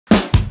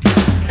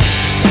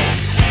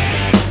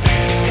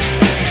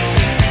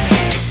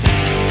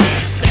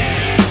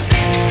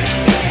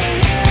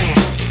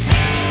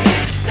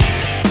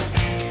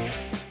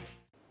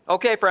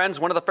Okay friends,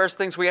 one of the first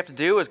things we have to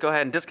do is go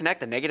ahead and disconnect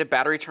the negative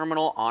battery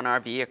terminal on our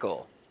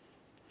vehicle.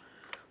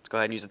 Let's go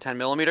ahead and use a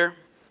 10mm.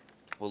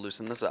 We'll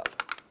loosen this up.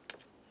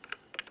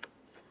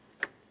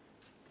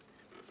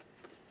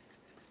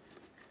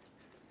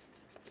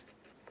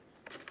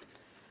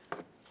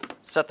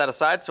 Set that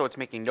aside so it's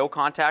making no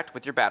contact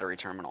with your battery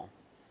terminal.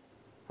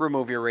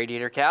 Remove your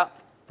radiator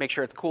cap. Make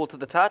sure it's cool to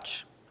the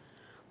touch.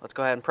 Let's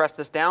go ahead and press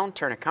this down,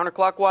 turn it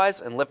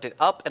counterclockwise, and lift it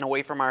up and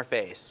away from our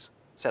face.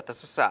 Set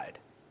this aside.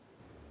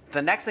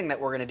 The next thing that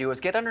we're going to do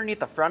is get underneath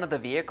the front of the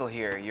vehicle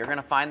here. You're going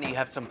to find that you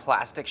have some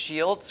plastic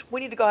shields.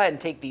 We need to go ahead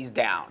and take these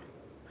down.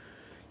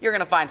 You're going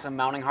to find some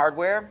mounting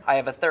hardware. I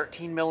have a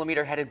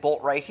 13mm headed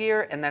bolt right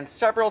here, and then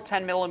several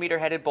 10mm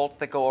headed bolts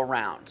that go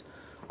around.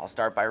 I'll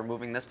start by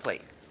removing this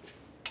plate.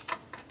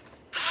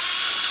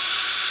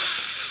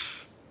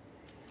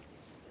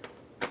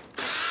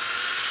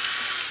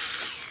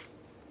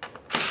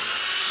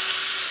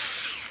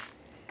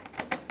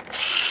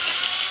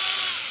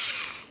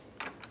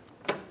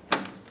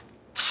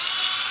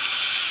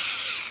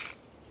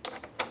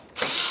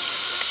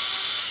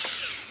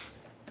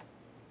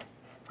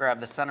 Grab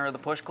the center of the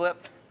push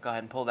clip, go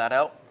ahead and pull that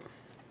out.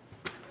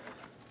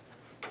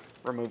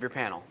 Remove your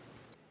panel.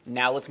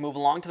 Now let's move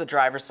along to the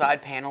driver's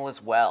side panel as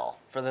well.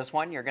 For this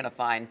one, you're going to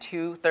find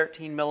two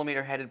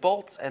 13mm headed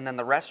bolts, and then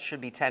the rest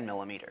should be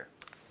 10mm.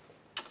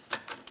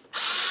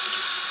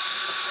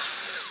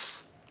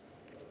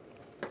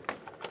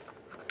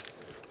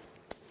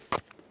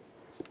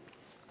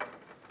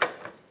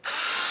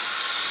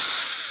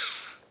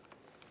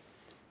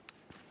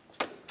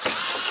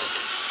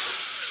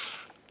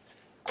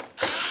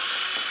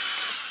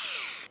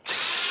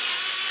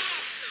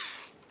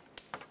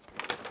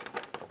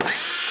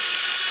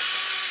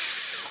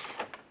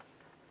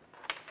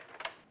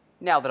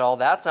 Now that all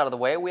that's out of the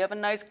way, we have a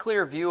nice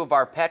clear view of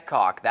our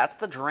petcock. That's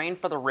the drain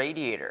for the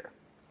radiator.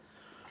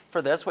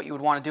 For this, what you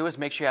would want to do is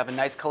make sure you have a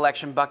nice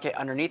collection bucket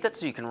underneath it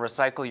so you can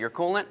recycle your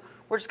coolant.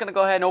 We're just going to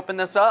go ahead and open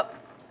this up.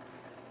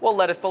 We'll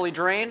let it fully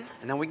drain,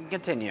 and then we can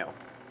continue.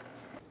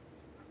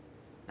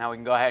 Now we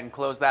can go ahead and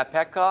close that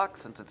petcock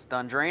since it's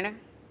done draining.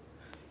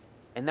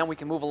 And then we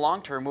can move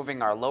along to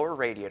removing our lower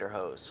radiator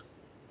hose.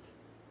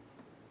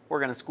 We're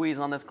going to squeeze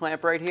on this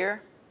clamp right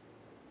here.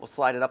 We'll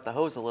slide it up the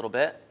hose a little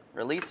bit,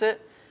 release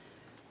it,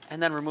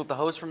 and then remove the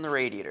hose from the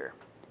radiator.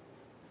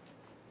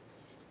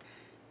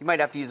 You might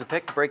have to use a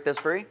pick to break this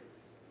free.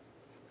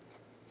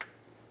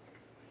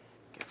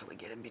 Carefully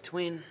get in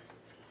between.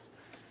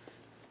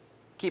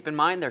 Keep in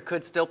mind there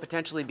could still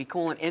potentially be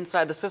coolant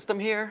inside the system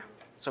here,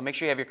 so make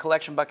sure you have your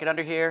collection bucket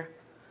under here.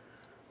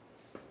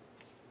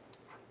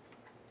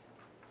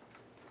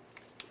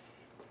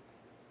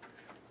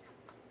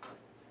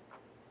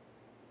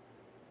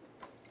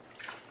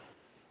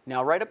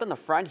 Now right up in the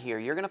front here,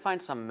 you're going to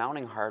find some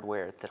mounting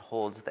hardware that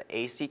holds the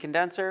AC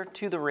condenser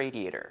to the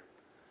radiator.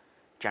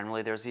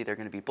 Generally there's either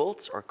going to be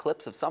bolts or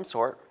clips of some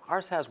sort.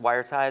 Ours has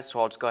wire ties, so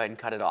I'll just go ahead and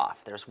cut it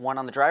off. There's one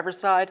on the driver's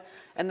side,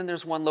 and then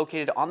there's one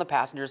located on the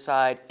passenger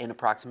side in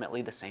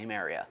approximately the same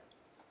area.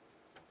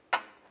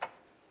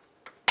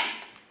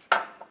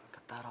 Cut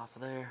that off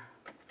of there.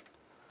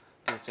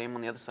 Do the same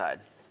on the other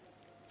side.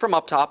 From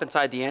up top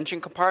inside the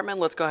engine compartment,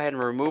 let's go ahead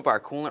and remove our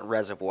coolant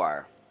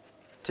reservoir.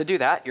 To do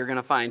that, you're going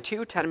to find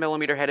two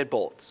 10mm headed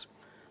bolts.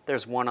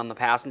 There's one on the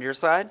passenger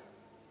side,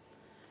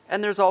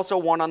 and there's also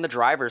one on the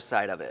driver's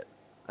side of it.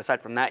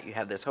 Aside from that, you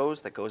have this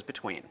hose that goes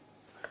between.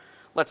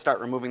 Let's start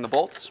removing the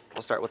bolts.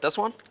 We'll start with this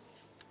one.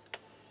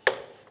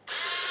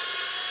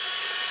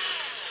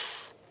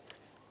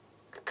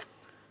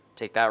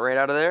 Take that right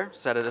out of there,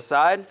 set it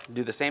aside,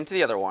 do the same to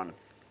the other one.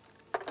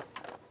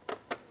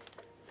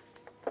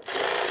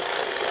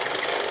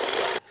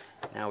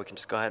 Now we can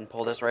just go ahead and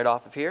pull this right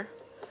off of here.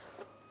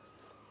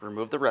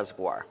 Remove the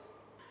reservoir.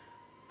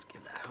 Let's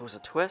give that hose a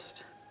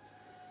twist.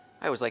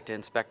 I always like to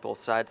inspect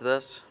both sides of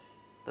this.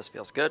 This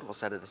feels good. We'll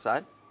set it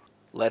aside.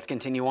 Let's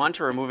continue on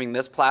to removing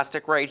this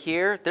plastic right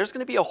here. There's going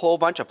to be a whole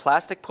bunch of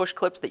plastic push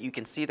clips that you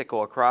can see that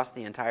go across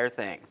the entire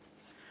thing.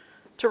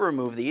 To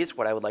remove these,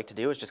 what I would like to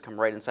do is just come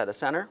right inside the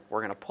center.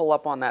 We're going to pull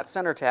up on that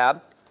center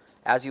tab.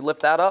 As you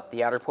lift that up,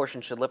 the outer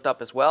portion should lift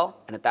up as well,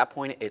 and at that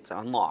point it's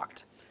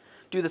unlocked.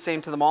 Do the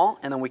same to them all,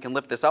 and then we can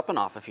lift this up and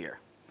off of here.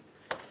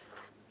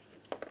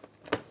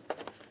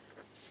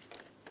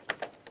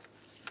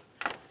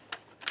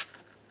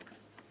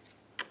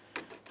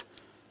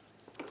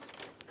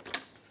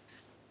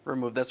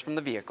 Remove this from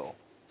the vehicle.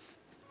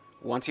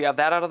 Once you have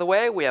that out of the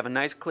way, we have a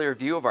nice clear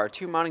view of our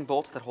two mounting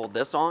bolts that hold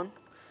this on.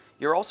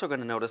 You're also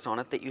going to notice on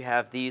it that you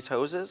have these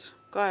hoses.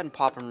 Go ahead and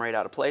pop them right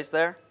out of place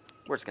there.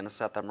 We're just going to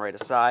set them right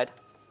aside.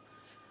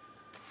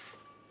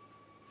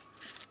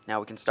 Now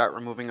we can start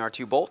removing our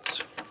two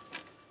bolts.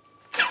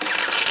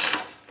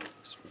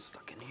 This one's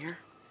stuck in here.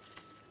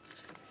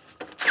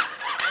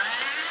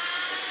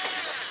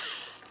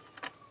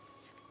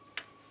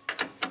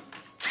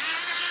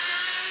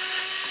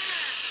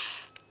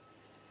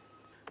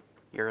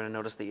 You're going to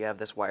notice that you have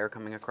this wire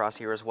coming across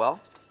here as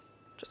well.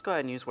 Just go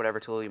ahead and use whatever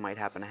tool you might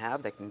happen to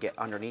have that can get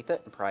underneath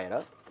it and pry it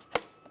up.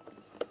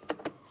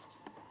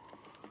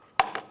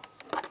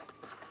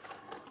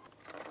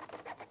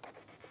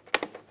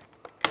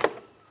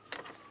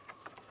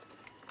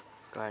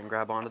 Go ahead and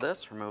grab onto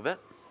this, remove it.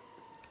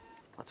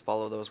 Let's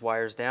follow those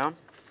wires down.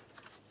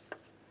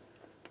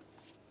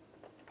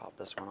 Pop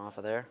this one off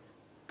of there.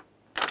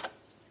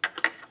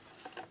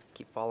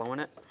 Keep following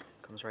it.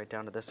 Comes right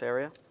down to this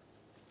area.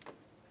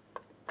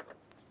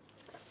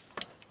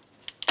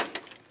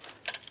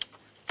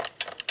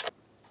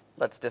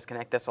 Let's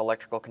disconnect this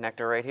electrical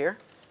connector right here.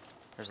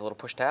 There's a little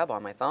push tab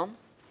on my thumb.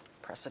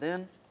 Press it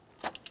in,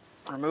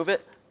 remove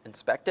it,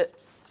 inspect it,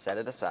 set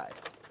it aside.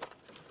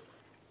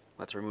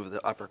 Let's remove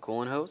the upper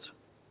coolant hose.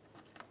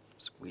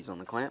 Squeeze on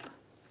the clamp.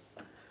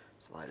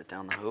 Slide it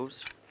down the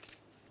hose.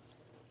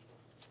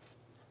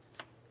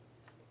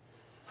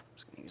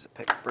 Just going to use a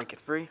pick to break it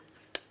free.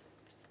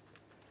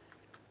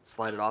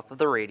 Slide it off of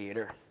the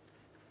radiator.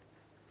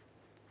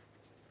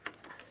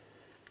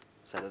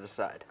 Set it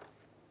aside.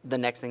 The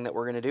next thing that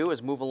we're going to do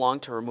is move along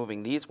to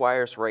removing these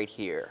wires right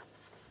here.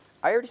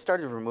 I already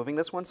started removing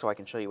this one so I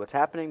can show you what's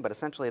happening, but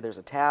essentially there's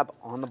a tab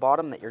on the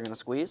bottom that you're going to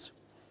squeeze.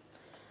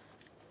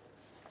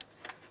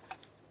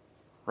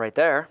 Right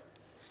there.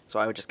 So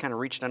I would just kind of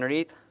reached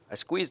underneath, I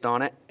squeezed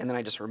on it, and then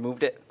I just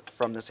removed it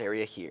from this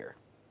area here.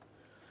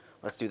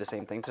 Let's do the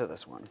same thing to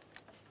this one.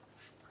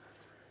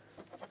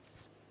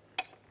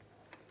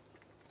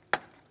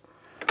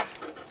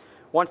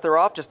 Once they're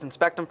off, just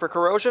inspect them for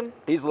corrosion.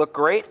 These look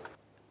great.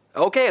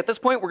 Okay, at this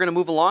point we're going to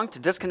move along to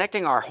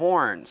disconnecting our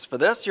horns. For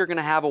this, you're going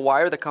to have a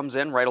wire that comes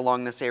in right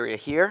along this area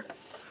here.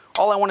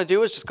 All I want to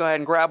do is just go ahead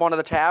and grab onto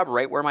the tab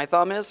right where my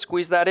thumb is,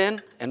 squeeze that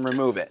in, and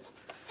remove it.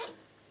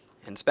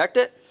 Inspect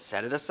it,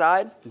 set it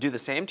aside, and do the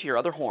same to your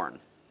other horn.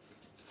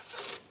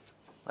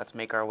 Let's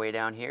make our way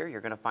down here.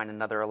 You're going to find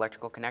another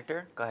electrical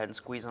connector. Go ahead and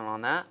squeeze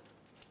on that.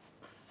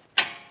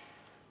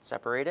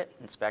 Separate it,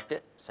 inspect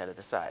it, set it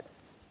aside.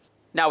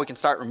 Now we can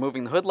start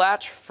removing the hood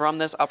latch from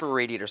this upper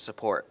radiator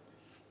support.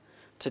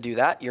 To do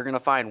that, you're going to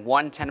find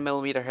one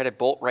 10mm headed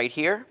bolt right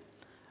here,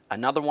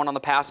 another one on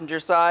the passenger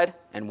side,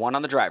 and one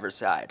on the driver's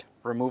side.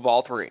 Remove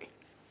all three.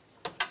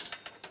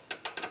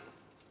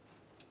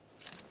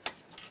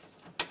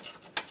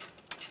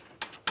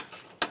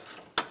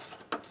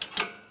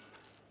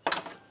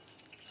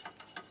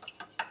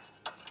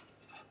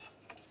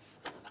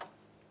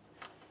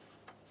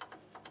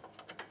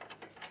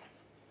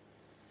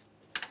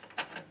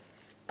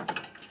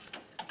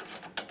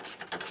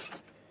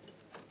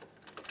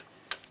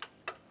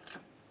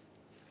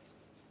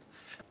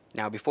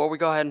 Now before we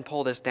go ahead and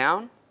pull this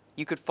down,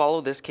 you could follow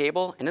this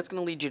cable and it's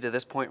going to lead you to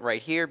this point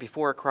right here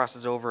before it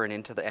crosses over and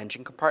into the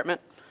engine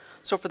compartment.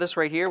 So for this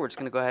right here, we're just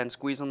going to go ahead and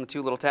squeeze on the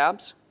two little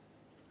tabs.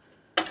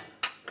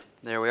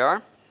 There we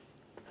are.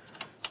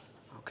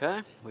 Okay,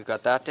 we've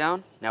got that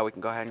down. Now we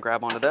can go ahead and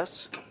grab onto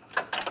this.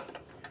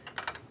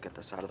 Get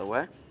this out of the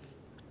way.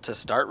 To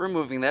start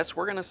removing this,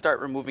 we're going to start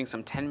removing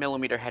some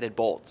 10mm headed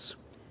bolts.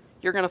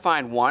 You're going to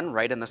find one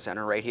right in the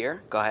center right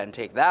here. Go ahead and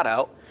take that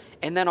out.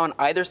 And then on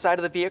either side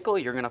of the vehicle,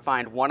 you're going to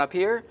find one up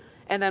here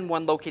and then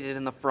one located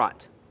in the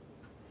front.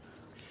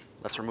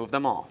 Let's remove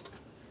them all.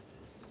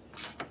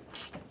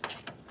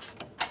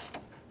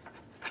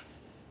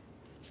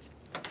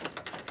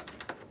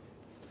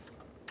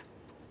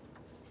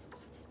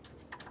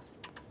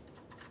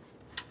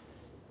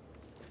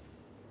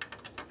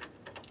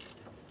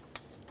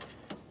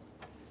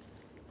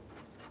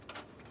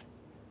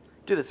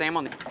 Do the same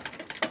on the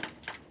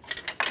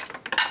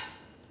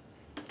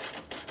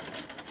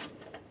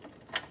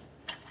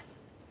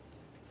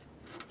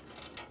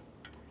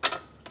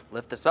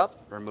lift this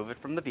up, remove it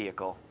from the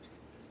vehicle.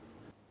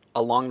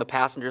 Along the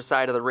passenger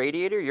side of the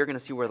radiator, you're going to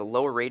see where the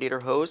lower radiator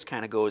hose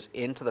kind of goes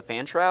into the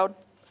fan shroud.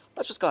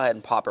 Let's just go ahead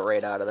and pop it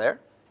right out of there.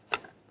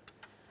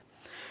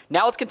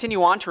 Now let's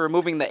continue on to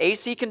removing the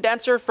AC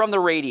condenser from the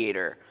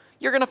radiator.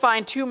 You're going to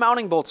find two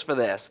mounting bolts for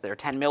this. They're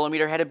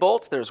 10mm headed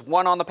bolts. There's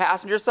one on the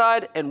passenger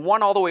side and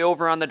one all the way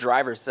over on the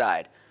driver's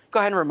side. Go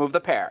ahead and remove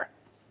the pair.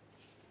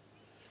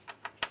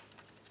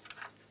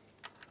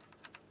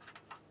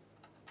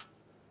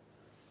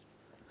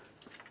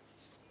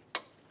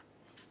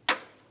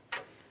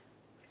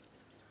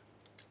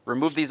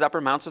 Remove these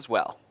upper mounts as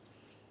well.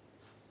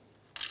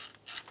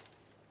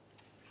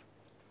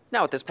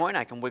 Now at this point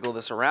I can wiggle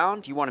this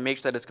around. You want to make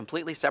sure that it's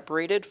completely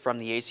separated from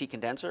the AC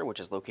condenser, which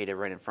is located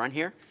right in front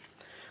here.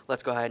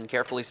 Let's go ahead and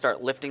carefully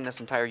start lifting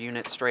this entire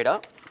unit straight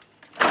up.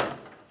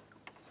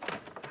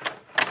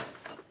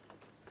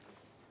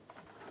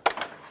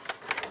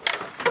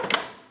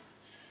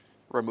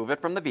 Remove it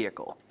from the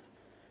vehicle.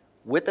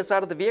 With this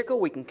out of the vehicle,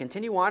 we can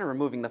continue on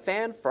removing the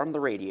fan from the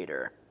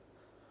radiator.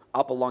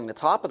 Up along the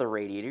top of the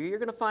radiator, you're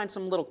going to find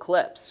some little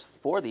clips.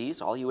 For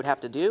these, all you would have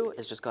to do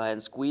is just go ahead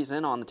and squeeze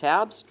in on the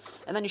tabs,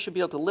 and then you should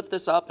be able to lift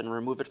this up and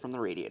remove it from the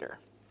radiator.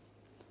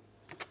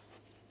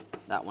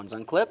 That one's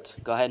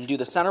unclipped. Go ahead and do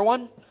the center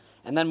one,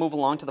 and then move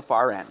along to the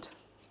far end.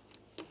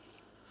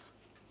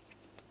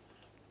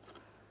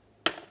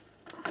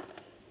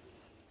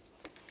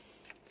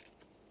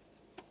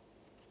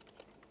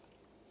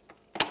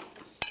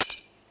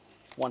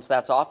 Once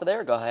that's off of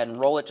there, go ahead and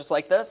roll it just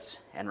like this,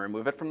 and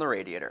remove it from the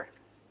radiator.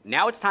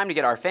 Now it's time to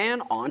get our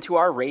fan onto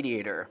our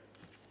radiator.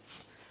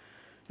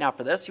 Now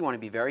for this, you want to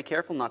be very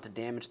careful not to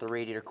damage the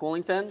radiator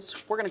cooling fins.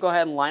 We're going to go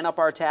ahead and line up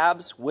our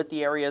tabs with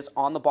the areas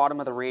on the bottom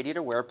of the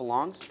radiator where it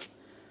belongs.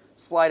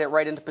 Slide it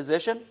right into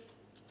position.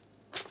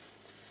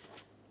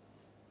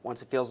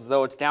 Once it feels as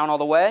though it's down all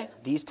the way,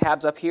 these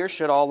tabs up here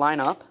should all line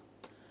up.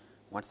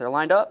 Once they're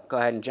lined up, go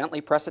ahead and gently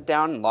press it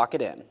down and lock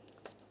it in.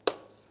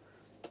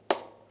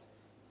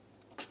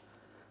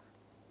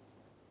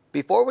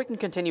 Before we can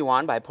continue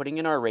on by putting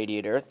in our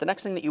radiator, the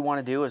next thing that you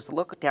want to do is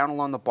look down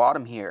along the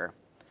bottom here.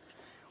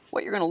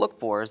 What you're going to look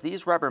for is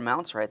these rubber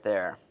mounts right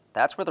there.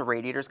 That's where the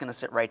radiator is going to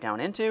sit right down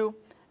into,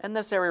 and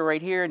this area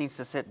right here needs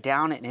to sit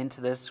down and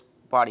into this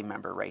body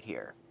member right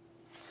here.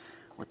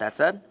 With that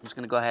said, I'm just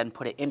going to go ahead and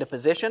put it into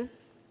position.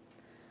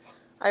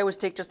 I always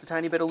take just a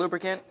tiny bit of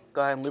lubricant,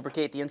 go ahead and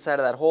lubricate the inside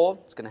of that hole.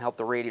 It's going to help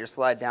the radiator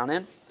slide down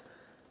in.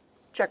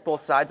 Check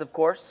both sides, of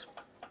course.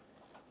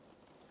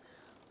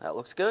 That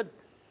looks good.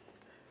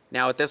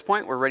 Now at this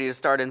point, we're ready to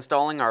start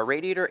installing our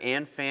radiator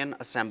and fan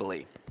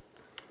assembly.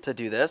 To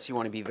do this, you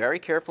want to be very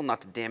careful not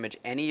to damage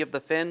any of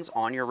the fins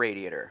on your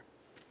radiator.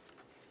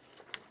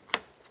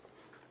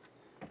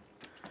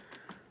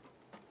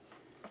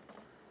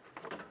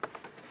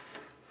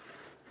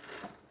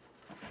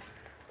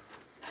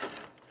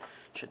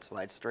 Should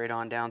slide straight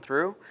on down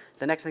through.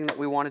 The next thing that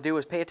we want to do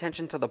is pay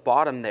attention to the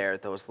bottom there.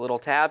 Those little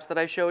tabs that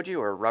I showed you,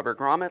 or rubber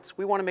grommets,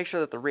 we want to make sure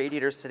that the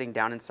radiator is sitting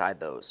down inside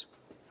those.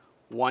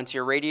 Once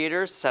your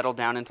radiator is settled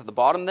down into the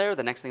bottom there,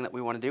 the next thing that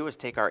we want to do is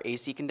take our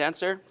AC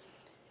condenser.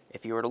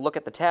 If you were to look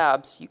at the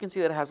tabs, you can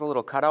see that it has a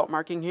little cutout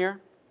marking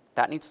here.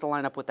 That needs to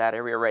line up with that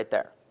area right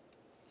there.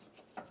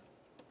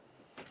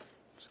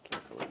 Just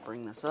carefully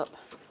bring this up.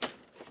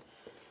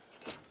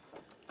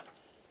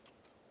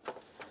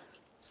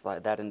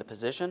 Slide that into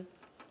position.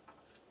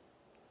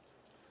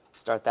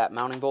 Start that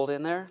mounting bolt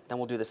in there. Then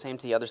we'll do the same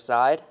to the other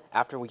side.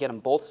 After we get them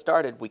both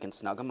started, we can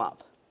snug them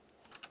up.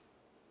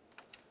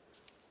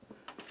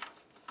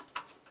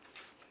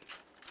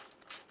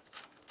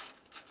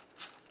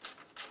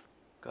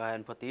 Go ahead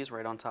and put these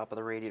right on top of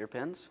the radiator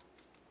pins.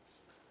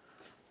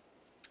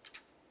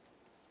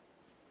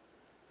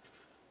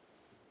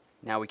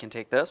 Now we can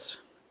take this,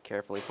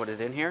 carefully put it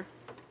in here.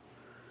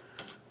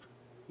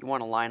 You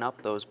want to line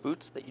up those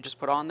boots that you just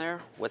put on there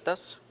with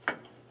this. Go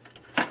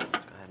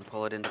ahead and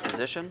pull it into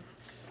position.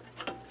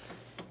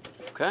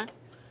 Okay.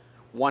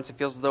 Once it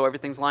feels as though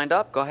everything's lined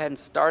up, go ahead and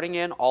starting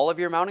in all of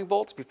your mounting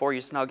bolts before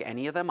you snug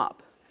any of them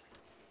up.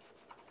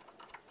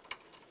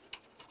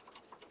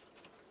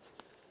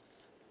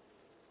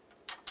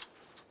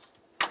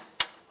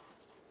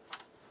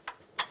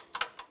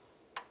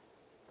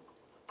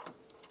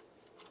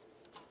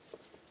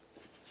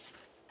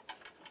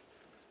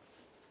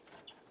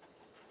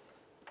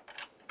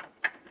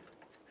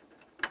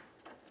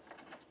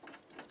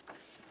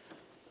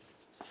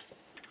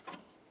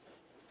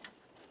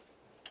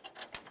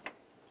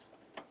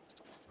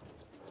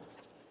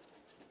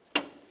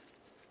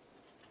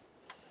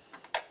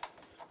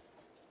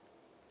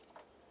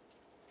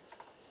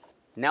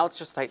 Now let's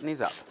just tighten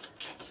these up.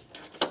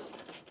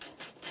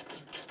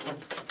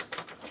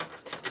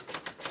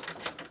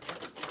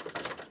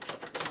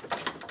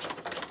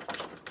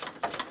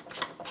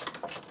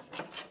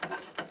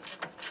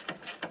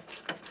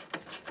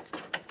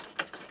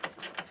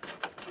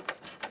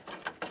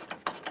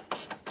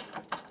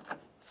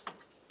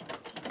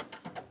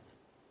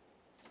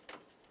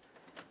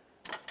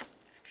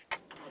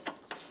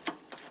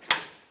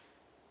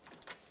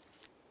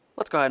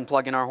 Let's go ahead and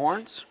plug in our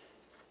horns.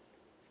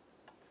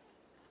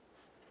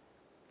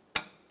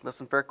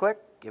 Listen for a click,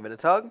 give it a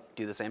tug,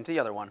 do the same to the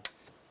other one.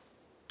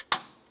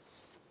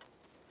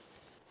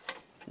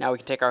 Now we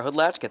can take our hood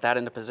latch, get that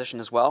into position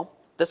as well.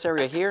 This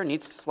area here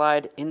needs to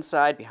slide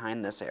inside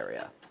behind this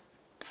area.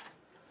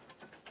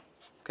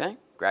 Okay,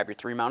 grab your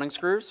 3 mounting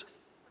screws.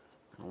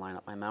 I'll line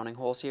up my mounting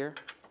holes here.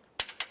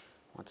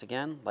 Once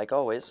again, like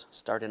always,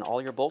 start in all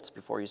your bolts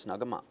before you snug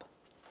them up.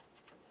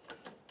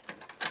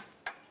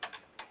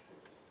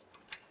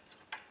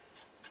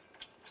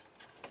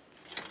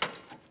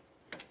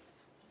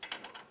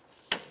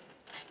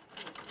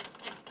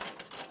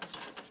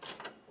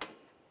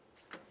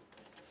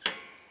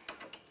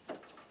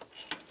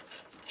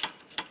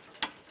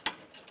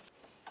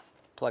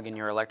 Plug in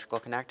your electrical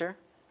connector.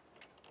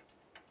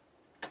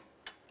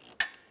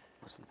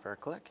 Listen for a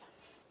click.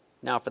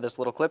 Now for this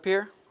little clip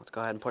here, let's go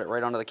ahead and put it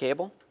right onto the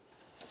cable.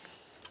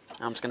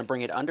 Now I'm just going to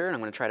bring it under and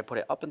I'm going to try to put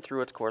it up and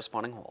through its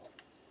corresponding hole.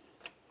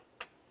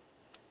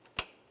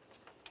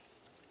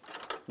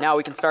 Now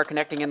we can start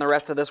connecting in the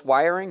rest of this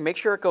wiring. Make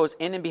sure it goes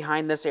in and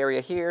behind this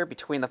area here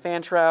between the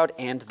fan shroud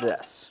and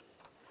this.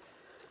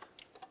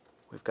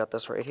 We've got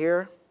this right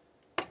here.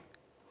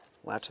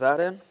 Latch that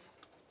in.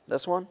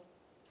 This one.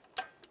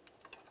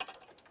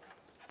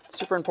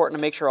 Super important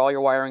to make sure all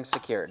your wiring's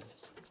secured.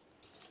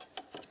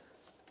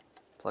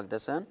 Plug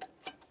this in.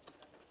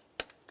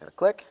 Got a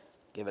click,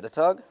 give it a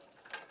tug.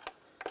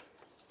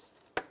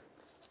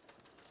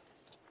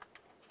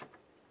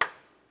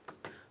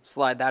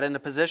 Slide that into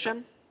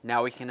position.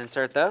 Now we can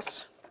insert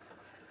this.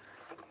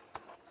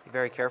 Be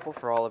very careful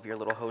for all of your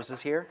little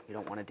hoses here. You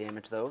don't want to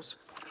damage those.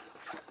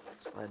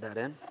 Slide that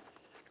in.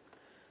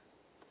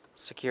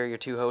 Secure your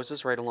two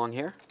hoses right along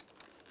here.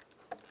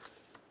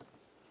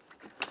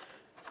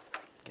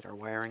 Get our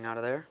wiring out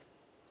of there.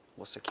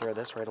 We'll secure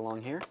this right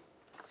along here.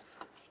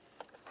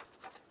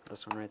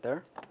 This one right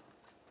there.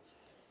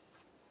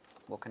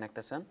 We'll connect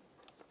this in.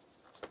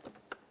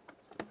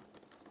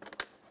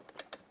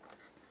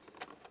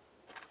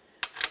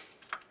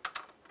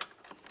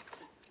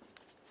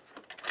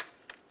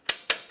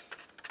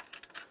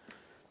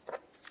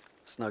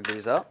 Snug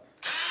these up.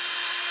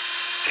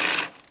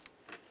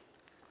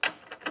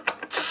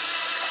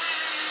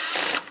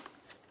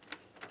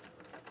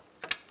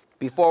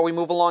 Before we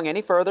move along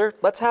any further,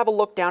 let's have a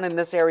look down in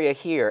this area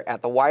here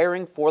at the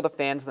wiring for the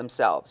fans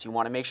themselves. You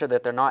want to make sure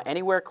that they're not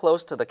anywhere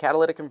close to the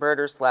catalytic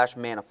converter /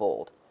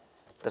 manifold.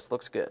 This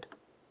looks good.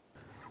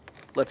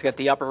 Let's get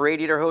the upper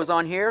radiator hose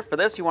on here. For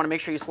this, you want to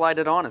make sure you slide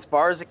it on as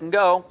far as it can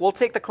go. We'll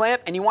take the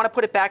clamp and you want to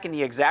put it back in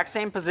the exact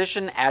same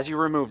position as you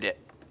removed it.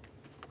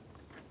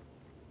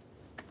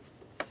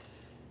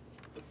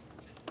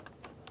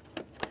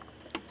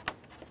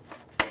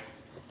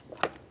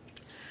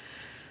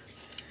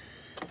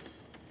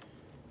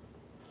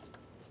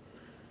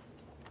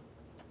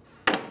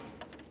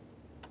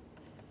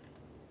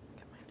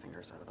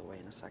 Out of the way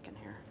in a second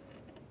here.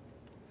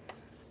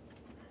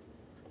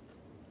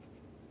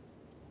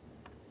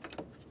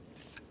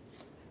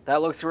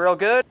 That looks real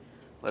good.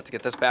 Let's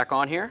get this back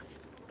on here.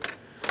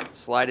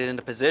 Slide it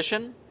into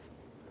position.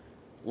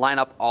 Line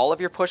up all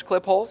of your push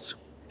clip holes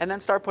and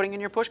then start putting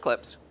in your push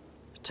clips.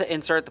 To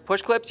insert the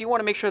push clips, you want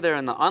to make sure they're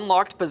in the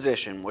unlocked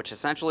position, which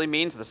essentially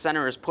means the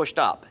center is pushed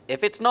up.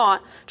 If it's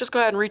not, just go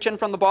ahead and reach in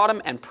from the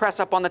bottom and press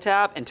up on the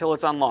tab until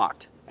it's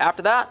unlocked.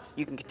 After that,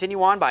 you can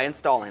continue on by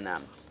installing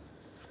them.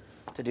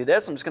 To do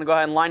this, I'm just going to go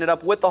ahead and line it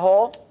up with the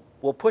hole.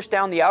 We'll push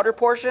down the outer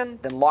portion,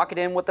 then lock it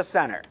in with the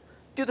center.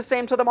 Do the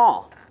same to them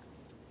all.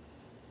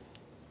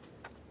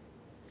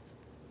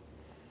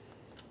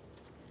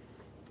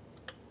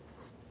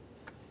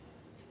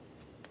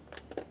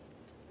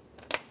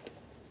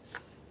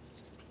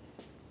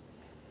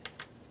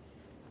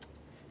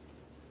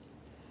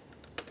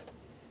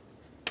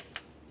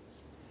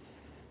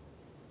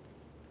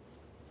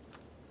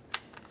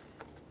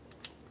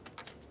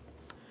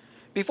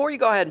 Before you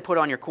go ahead and put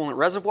on your coolant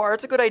reservoir,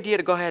 it's a good idea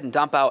to go ahead and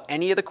dump out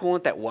any of the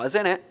coolant that was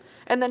in it,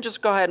 and then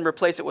just go ahead and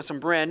replace it with some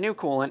brand new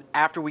coolant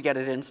after we get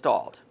it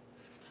installed.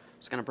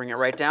 Just going to bring it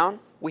right down.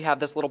 We have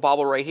this little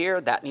bobble right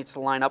here. That needs to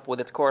line up with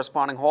its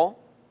corresponding hole.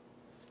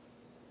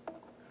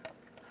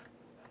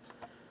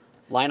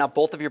 Line up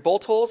both of your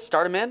bolt holes,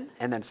 start them in,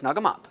 and then snug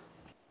them up.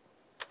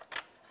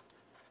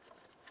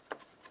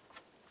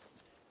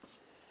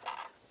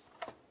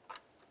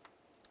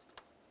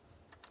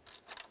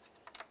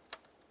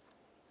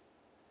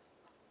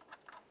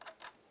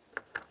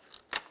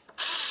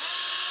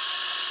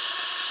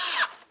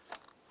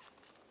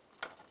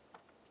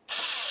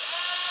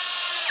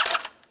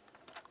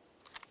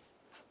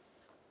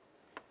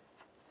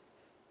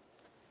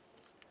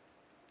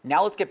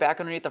 Now let's get back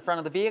underneath the front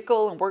of the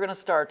vehicle and we're going to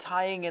start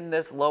tying in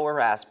this lower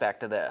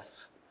aspect of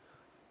this.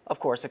 Of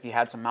course, if you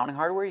had some mounting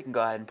hardware, you can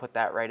go ahead and put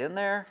that right in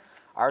there.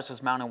 Ours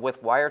was mounted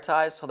with wire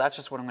ties, so that's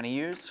just what I'm going to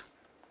use.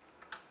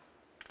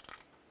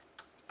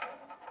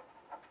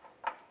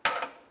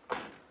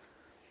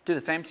 Do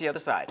the same to the other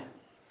side.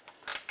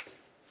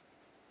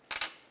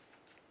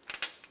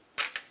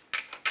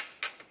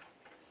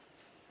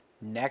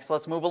 Next,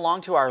 let's move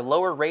along to our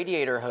lower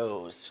radiator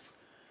hose.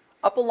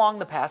 Up along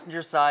the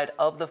passenger side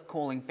of the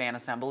cooling fan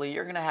assembly,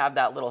 you're going to have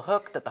that little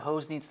hook that the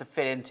hose needs to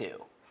fit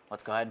into.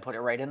 Let's go ahead and put it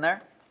right in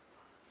there.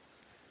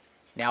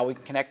 Now we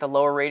can connect the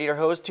lower radiator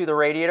hose to the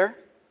radiator.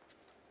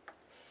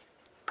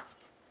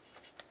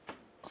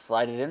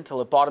 Slide it in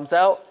until it bottoms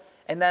out,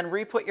 and then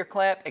re-put your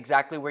clamp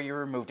exactly where you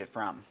removed it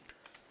from.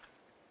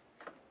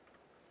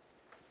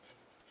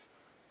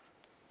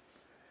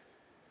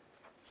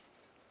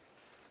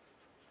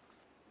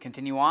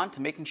 Continue on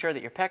to making sure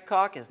that your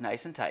petcock is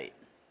nice and tight.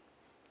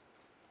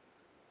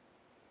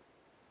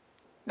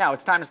 Now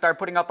it's time to start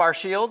putting up our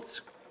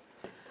shields.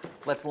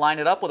 Let's line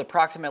it up with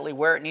approximately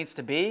where it needs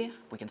to be.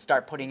 We can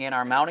start putting in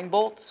our mounting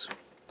bolts.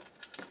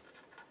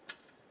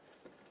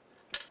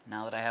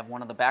 Now that I have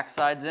one of the back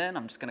sides in,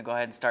 I'm just going to go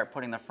ahead and start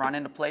putting the front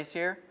into place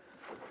here.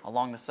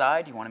 Along the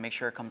side, you want to make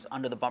sure it comes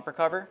under the bumper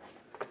cover.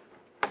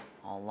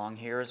 All along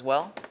here as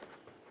well.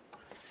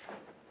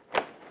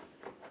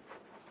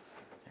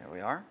 There we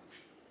are.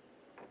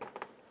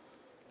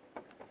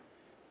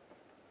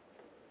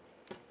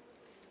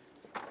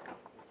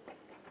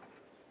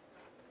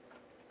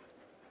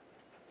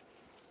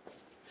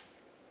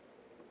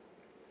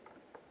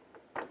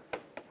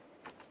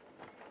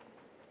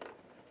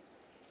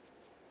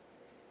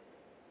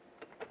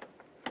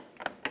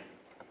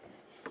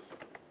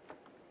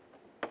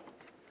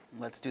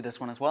 Let's do this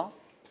one as well.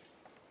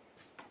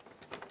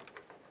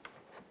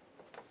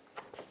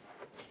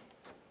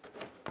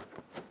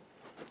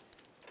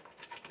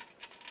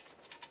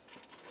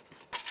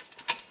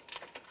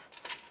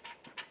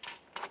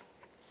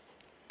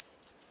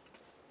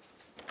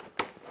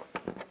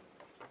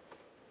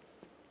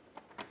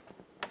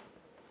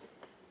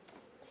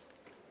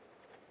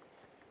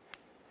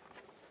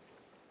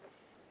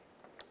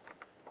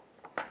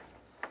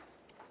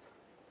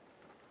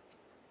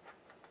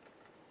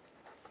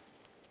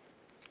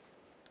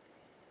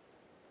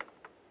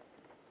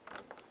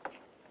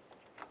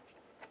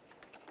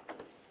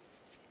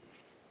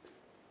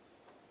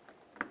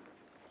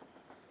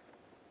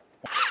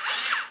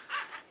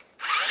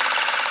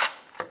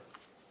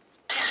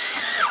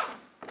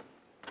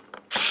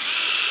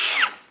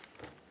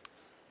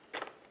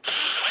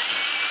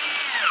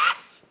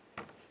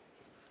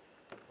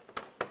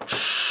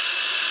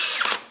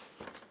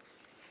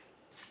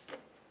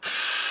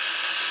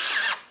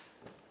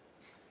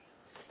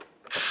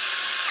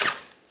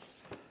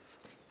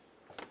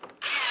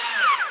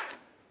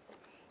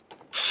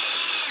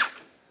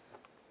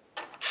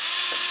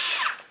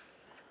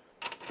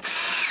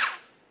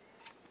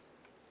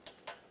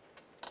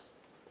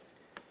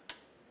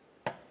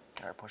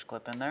 push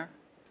clip in there,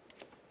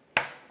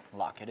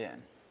 lock it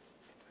in.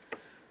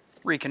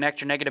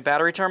 Reconnect your negative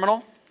battery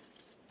terminal,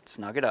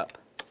 snug it up.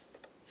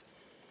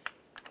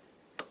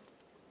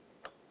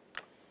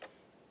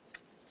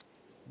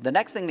 The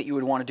next thing that you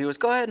would want to do is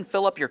go ahead and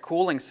fill up your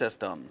cooling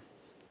system.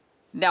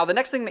 Now, the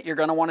next thing that you're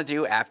going to want to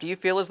do after you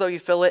feel as though you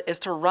fill it is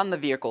to run the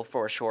vehicle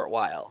for a short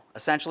while.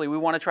 Essentially, we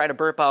want to try to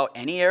burp out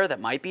any air that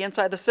might be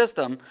inside the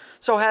system,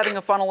 so having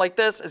a funnel like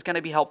this is going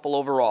to be helpful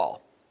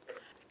overall.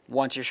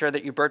 Once you're sure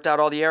that you burped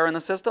out all the air in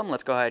the system,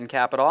 let's go ahead and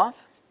cap it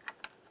off.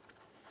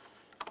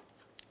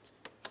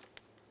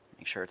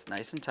 Make sure it's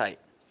nice and tight.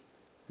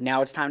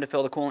 Now it's time to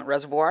fill the coolant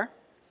reservoir.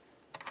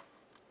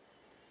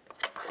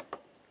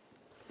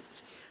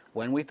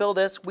 When we fill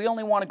this, we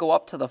only want to go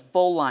up to the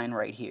full line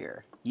right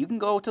here. You can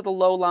go to the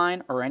low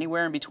line or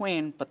anywhere in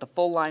between, but the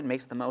full line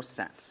makes the most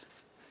sense.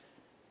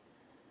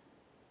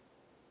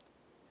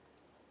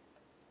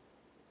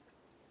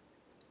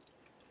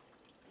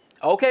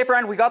 Okay,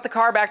 friend, we got the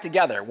car back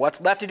together.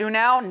 What's left to do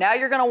now? Now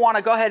you're going to want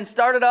to go ahead and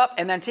start it up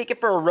and then take it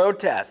for a road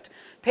test.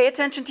 Pay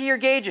attention to your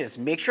gauges.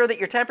 Make sure that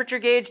your temperature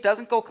gauge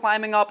doesn't go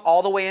climbing up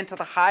all the way into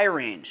the high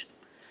range.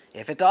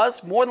 If it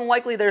does, more than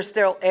likely there's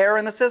still air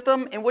in the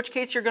system, in which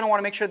case you're going to want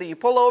to make sure that you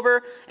pull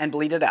over and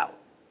bleed it out.